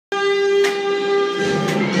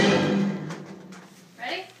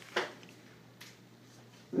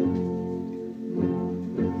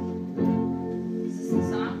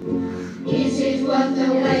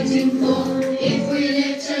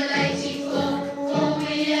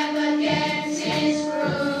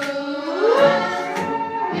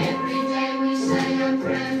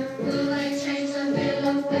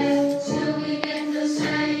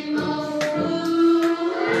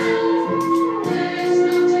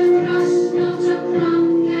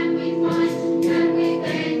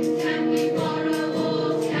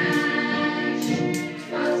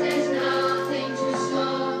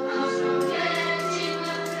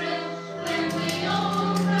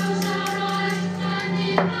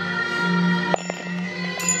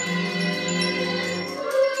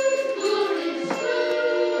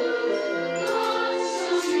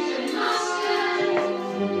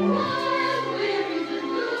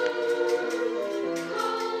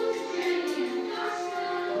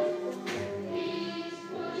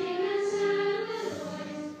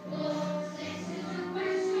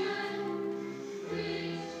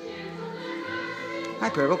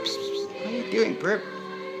Purple. Psst, psst. How you doing, Purple?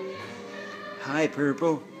 Hi,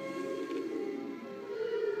 Purple.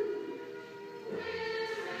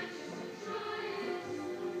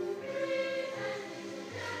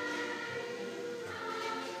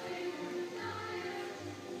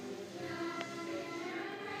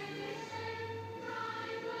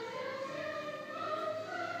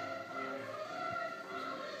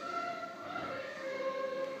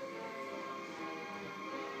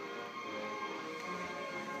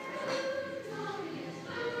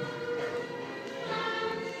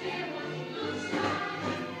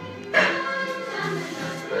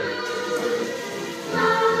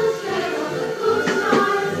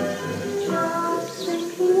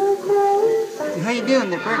 How you doing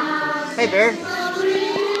there, Bear? Hey, Bear.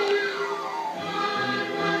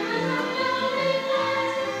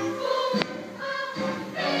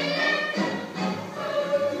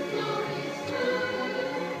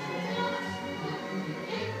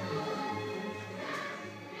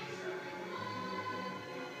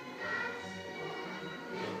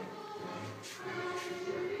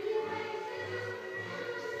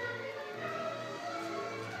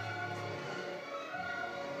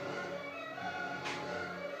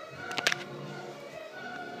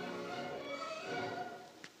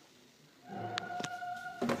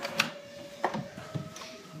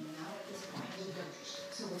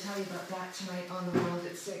 We'll tell you about that tonight on The World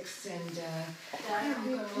at 6, and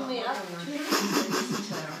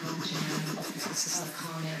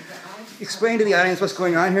Explain to the audience what's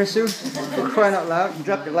going on here, Sue. We're crying out loud. You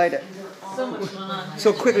dropped your light at. So much going on.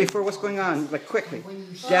 So quickly, for what's going on? Like quickly.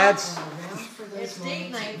 Dad's. It's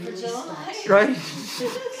date night for Jill and I. Right?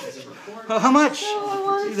 Well, how much?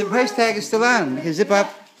 The price tag is still on. Okay, zip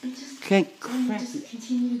up. Okay,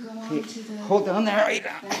 hold on there.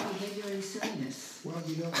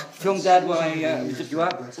 Film Dad while I zip you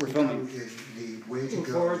up. We're filming. Move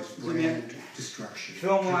forward, zoom in.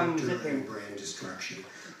 Film while I'm zipping.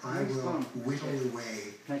 I will whittle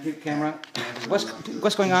away. Can I keep camera?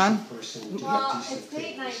 What's going on? Well, it's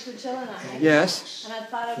date night for Jill and I. Yes. And I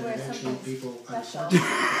thought I'd wear something special.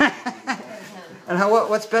 And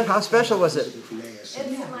how special was it? It's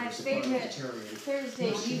my favorite Thursday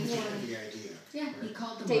evening. yeah, he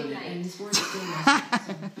called them Date on it, night. and his word is famous. So I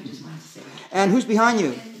just wanted to say that. And who's behind you?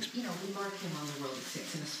 And, we mark him on The World at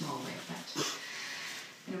 6 in a small way, but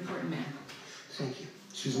an important man. Thank you.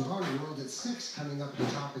 Susan Barr, The World at 6, coming up at the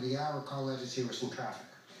top of the hour. Call legislature with some traffic.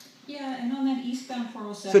 Yeah, and on that eastbound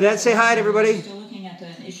 407. So Dad, say hi to everybody. Still looking at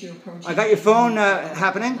an issue approaching. I got your phone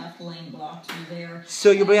happening. Left lane blocked through there.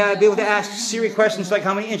 So you'll be able to ask Siri questions like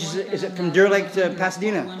how many inches is it from Deer Lake to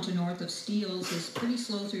Pasadena? One to north of Steeles is pretty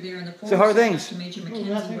slow through there in the So how are things? to Major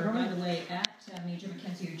Mackenzie, where, by the way, at Major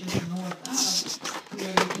Mackenzie, or just north of, we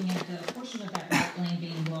are looking at a portion of that right lane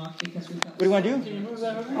being blocked because we've got. What do you want to do?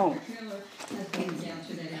 Oh. Trailer has been down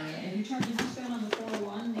through that area. And you're charging eastbound on the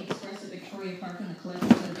 401, the express at Victoria Park and the Cliff,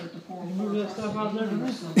 instead of the 404.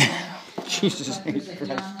 Jesus Christ.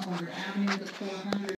 Over Avenue, the 400.